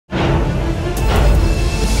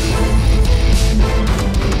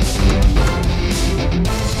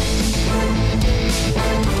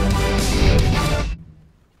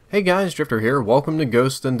Hey guys, Drifter here. Welcome to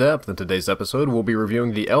Ghost in Depth. In today's episode, we'll be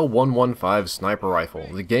reviewing the L115 sniper rifle.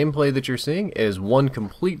 The gameplay that you're seeing is one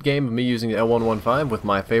complete game of me using the L115 with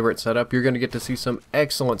my favorite setup. You're going to get to see some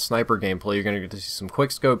excellent sniper gameplay. You're going to get to see some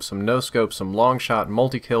quick scope, some no scope, some long shot,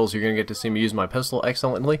 multi-kills. You're going to get to see me use my pistol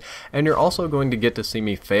excellently, and you're also going to get to see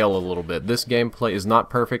me fail a little bit. This gameplay is not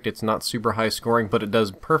perfect, it's not super high scoring, but it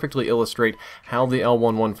does perfectly illustrate how the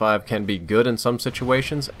L115 can be good in some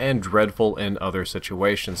situations and dreadful in other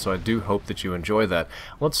situations. So I do hope that you enjoy that.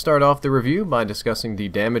 Let's start off the review by discussing the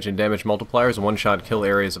damage and damage multipliers, one-shot kill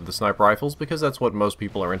areas of the sniper rifles, because that's what most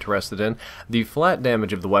people are interested in. The flat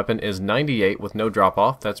damage of the weapon is 98 with no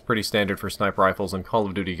drop-off. That's pretty standard for sniper rifles in Call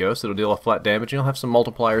of Duty Ghost. It'll deal a flat damage and you'll have some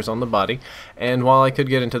multipliers on the body. And while I could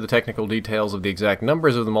get into the technical details of the exact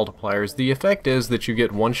numbers of the multipliers, the effect is that you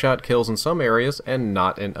get one-shot kills in some areas and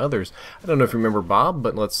not in others. I don't know if you remember Bob,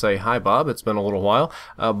 but let's say hi Bob. It's been a little while.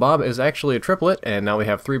 Bob is actually a triplet, and now we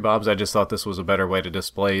have three Bobs. I just thought this was a better way to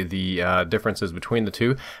display the differences between the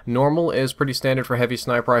two. Normal is pretty standard for heavy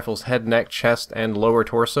sniper rifles. Head, neck, chest, and lower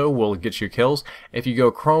torso will get you kills. If you go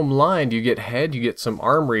chrome lined, you get head, you get some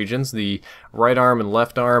arm regions, the right arm and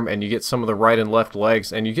left arm, and you get some of the right and left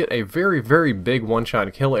legs, and you get a very, very big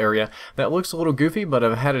one-shot kill area. That looks a little goofy, but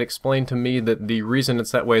I've had it explained to me that the reason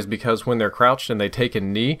it's that way is because when they're crouched and they take a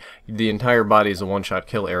knee, the entire body is a one-shot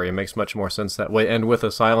kill area. It makes much more sense that way, and with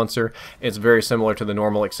a silencer, it's very similar to the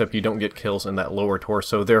normal, except you don't get kills in that lower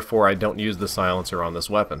torso, therefore I don't use the silencer on this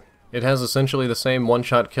weapon. It has essentially the same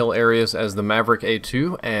one-shot kill areas as the Maverick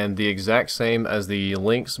A2 and the exact same as the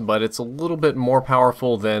Lynx, but it's a little bit more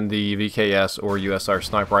powerful than the VKS or USR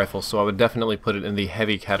sniper rifles, so I would definitely put it in the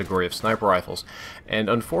heavy category of sniper rifles. And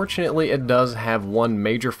unfortunately, it does have one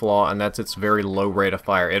major flaw, and that's its very low rate of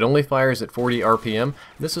fire. It only fires at 40 RPM.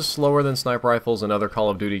 This is slower than sniper rifles in other Call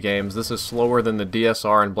of Duty games. This is slower than the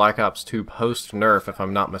DSR and Black Ops 2 post-nerf, if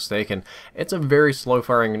I'm not mistaken. It's a very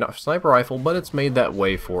slow-firing sniper rifle, but it's made that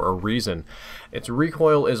way for a reason. Its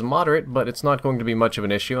recoil is moderate, but it's not going to be much of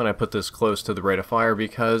an issue, and I put this close to the rate of fire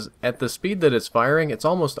because at the speed that it's firing, it's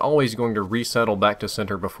almost always going to resettle back to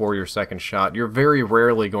center before your second shot. You're very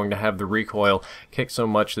rarely going to have the recoil kick so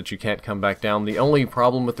much that you can't come back down. The only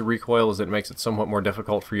problem with the recoil is it makes it somewhat more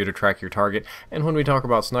difficult for you to track your target, and when we talk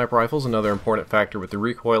about sniper rifles, another important factor with the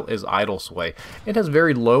recoil is idle sway. It has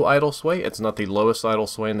very low idle sway. It's not the lowest idle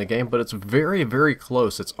sway in the game, but it's very, very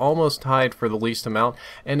close. It's almost tied for the least amount,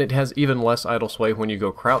 and it has even less idle sway when you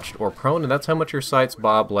go crouched or prone, and that's how much your sights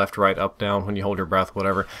bob left, right, up, down, when you hold your breath,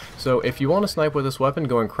 whatever. So if you want to snipe with this weapon,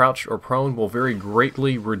 going crouched or prone will very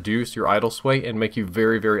greatly reduce your idle sway and make you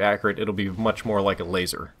very, very accurate. It'll be much more like a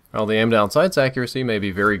laser. While the aim down sights accuracy may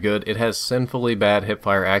be very good, it has sinfully bad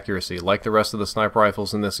hipfire accuracy. Like the rest of the sniper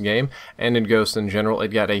rifles in this game, and in Ghost in general, it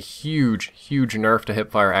got a huge, huge nerf to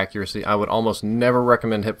hipfire accuracy. I would almost never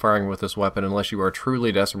recommend hipfiring with this weapon unless you are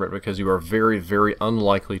truly desperate, because you are very, very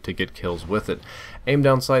unlikely to get kills with it. Aim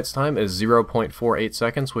down sights time is 0.48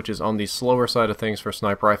 seconds, which is on the slower side of things for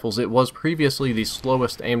sniper rifles. It was previously the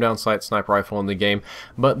slowest aim down sight sniper rifle in the game,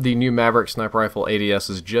 but the new Maverick sniper rifle ADS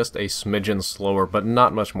is just a smidgen slower, but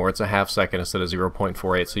not much more. It's a half second instead of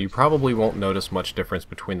 0.48, so you probably won't notice much difference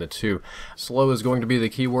between the two. Slow is going to be the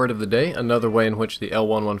key word of the day. Another way in which the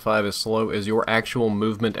L115 is slow is your actual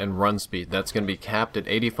movement and run speed. That's going to be capped at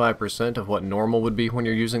 85% of what normal would be when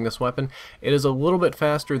you're using this weapon. It is a little bit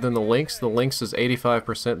faster than the Lynx. The Lynx is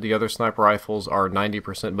 85%, the other sniper rifles are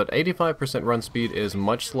 90%, but 85% run speed is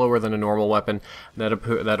much slower than a normal weapon. That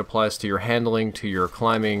applies to your handling, to your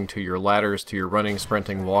climbing, to your ladders, to your running,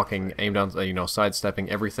 sprinting, walking, aim down, sidestepping,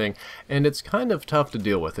 everything. And it's kind of tough to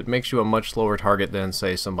deal with. It makes you a much slower target than,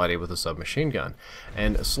 say, somebody with a submachine gun.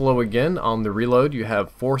 And slow again on the reload. You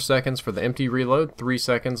have 4 seconds for the empty reload, 3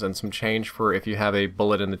 seconds and some change for if you have a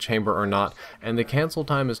bullet in the chamber or not. And the cancel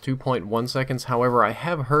time is 2.1 seconds. However, I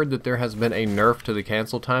have heard that there has been a nerf to the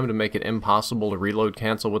cancel time to make it impossible to reload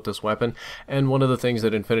cancel with this weapon. And one of the things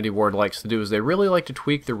that Infinity Ward likes to do is they really like to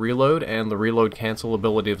tweak the reload and the reload cancel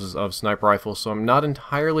abilities of sniper rifles. So I'm not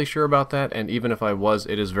entirely sure about that, and even if I was,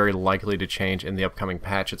 it is very likely to change in the upcoming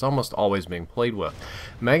patch. It's almost always being played with.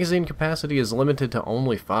 Magazine capacity is limited to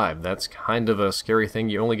only 5. That's kind of a scary thing.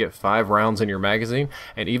 You only get 5 rounds in your magazine,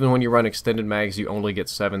 and even when you run extended mags, you only get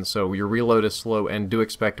 7, so your reload is slow, and do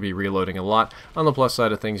expect to be reloading a lot. On the plus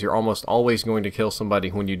side of things, you're almost always going to kill somebody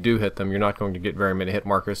when you do hit them. You're not going to get very many hit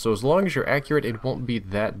markers, so as long as you're accurate, it won't be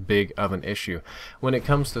that big of an issue. When it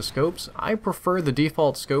comes to scopes, I prefer the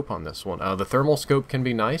default scope on this one. The thermal scope can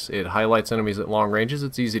be nice. It highlights enemies at long ranges.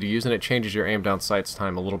 it's easy to use, and it changes your aim down sights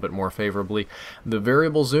time a little bit more favorably. The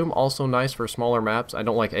variable zoom, also nice for smaller maps. I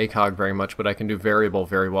don't like ACOG very much, but I can do variable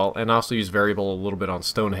very well, and I also use variable a little bit on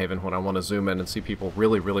Stonehaven when I want to zoom in and see people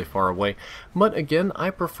really far away. But again, I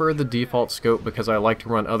prefer the default scope because I like to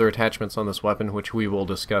run other attachments on this weapon, which we will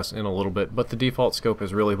discuss in a little bit, but the default scope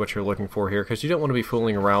is really what you're looking for here, because you don't want to be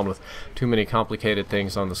fooling around with too many complicated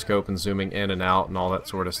things on the scope and zooming in and out and all that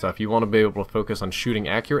sort of stuff. You want to be able to focus on shooting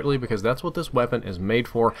accurately, because that's what this weapon is made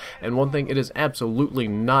for. And one thing it is absolutely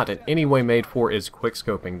not in any way made for is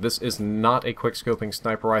quickscoping. This is not a quickscoping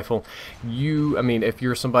sniper rifle. I mean, if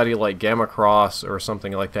you're somebody like Gamma Cross or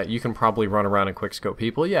something like that, you can probably run around and quickscope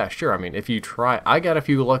people. Yeah, sure. I mean, if you try, I got a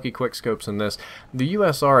few lucky quickscopes in this. The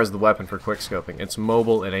USR is the weapon for quickscoping. It's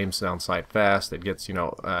mobile, it aims down sight fast, it gets,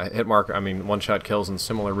 hit marker, one-shot kills in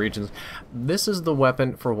similar regions. This is the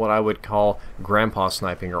weapon for what I would call grandpa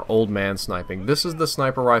sniping or old man sniping. This is the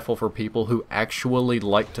sniper rifle for people who actually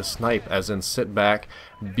like to snipe, as in sit back,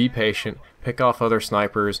 be patient, pick off other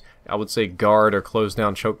snipers, I would say guard or close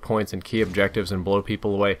down choke points and key objectives and blow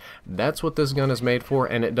people away. That's what this gun is made for,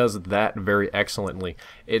 and it does that very excellently.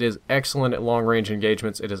 It is excellent at long range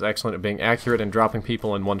engagements, it is excellent at being accurate and dropping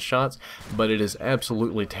people in one shots, but it is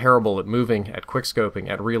absolutely terrible at moving, at quickscoping,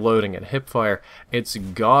 at reloading, at hipfire. It's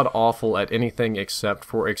god awful at anything except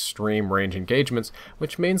for extreme range engagements,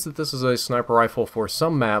 which means that this is a sniper rifle for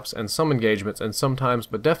some maps and some engagements and sometimes,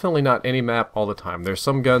 but definitely not any map all the time. There's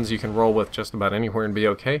some guns you can roll with just about anywhere and be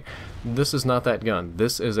okay. This is not that gun.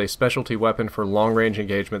 This is a specialty weapon for long range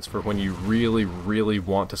engagements, for when you really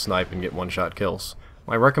want to snipe and get one-shot kills.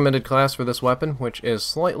 My recommended class for this weapon, which is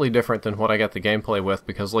slightly different than what I got the gameplay with,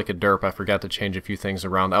 because like a derp I forgot to change a few things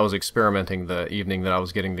around. I was experimenting the evening that I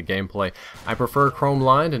was getting the gameplay. I prefer chrome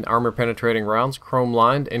lined and armor penetrating rounds. Chrome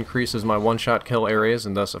lined increases my one-shot kill areas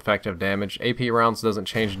and thus effective damage. AP rounds doesn't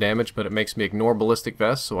change damage, but it makes me ignore ballistic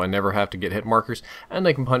vests, so I never have to get hit markers, and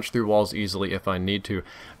I can punch through walls easily if I need to.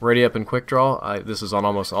 Ready up and quick draw, this is on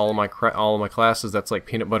almost all of my classes. That's like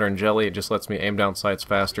peanut butter and jelly. It just lets me aim down sights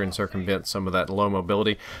faster and circumvent some of that low mobility.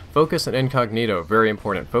 Focus and incognito, very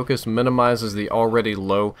important. Focus minimizes the already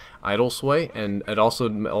low idle sway, and it also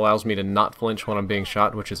allows me to not flinch when I'm being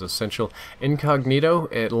shot, which is essential. Incognito,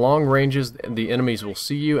 at long ranges, the enemies will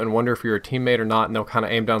see you and wonder if you're a teammate or not, and they'll kind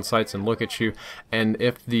of aim down sights and look at you, and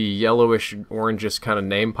if the yellowish orangish kind of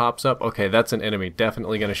name pops up, okay, that's an enemy,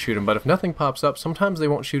 definitely going to shoot him. But if nothing pops up, sometimes they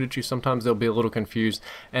won't shoot at you, sometimes they'll be a little confused,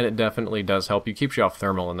 and it definitely does help you. Keeps you off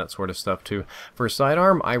thermal and that sort of stuff too. For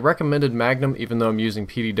sidearm, I recommended Magnum, even though I'm using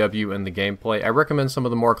PDW in the gameplay. I recommend some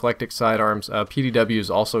of the more eclectic sidearms. PDW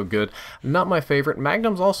is also good. Not my favorite.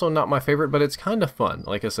 Magnum's also not my favorite, but it's kind of fun.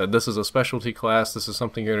 Like I said, this is a specialty class. This is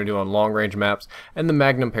something you're going to do on long range maps, and the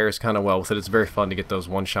Magnum pairs kind of well with it. It's very fun to get those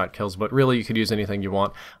one-shot kills, but really you could use anything you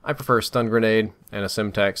want. I prefer a stun grenade and a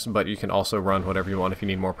Simtex, but you can also run whatever you want if you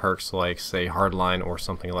need more perks, like say hardline or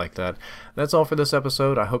something like that. That's all for this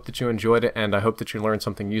episode. I hope that you enjoyed it, and I hope that you learned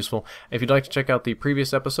something useful. If you'd like to check out the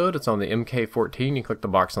previous episode, it's on the MK14. You click the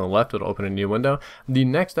box on the left, it'll open a new window. The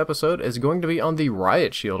next episode is going to be on the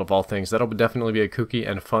Riot Shield, of all things. That'll definitely be a kooky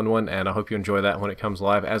and fun one, and I hope you enjoy that when it comes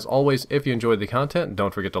live. As always, if you enjoyed the content,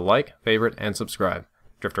 don't forget to like, favorite, and subscribe.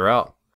 Drifter out.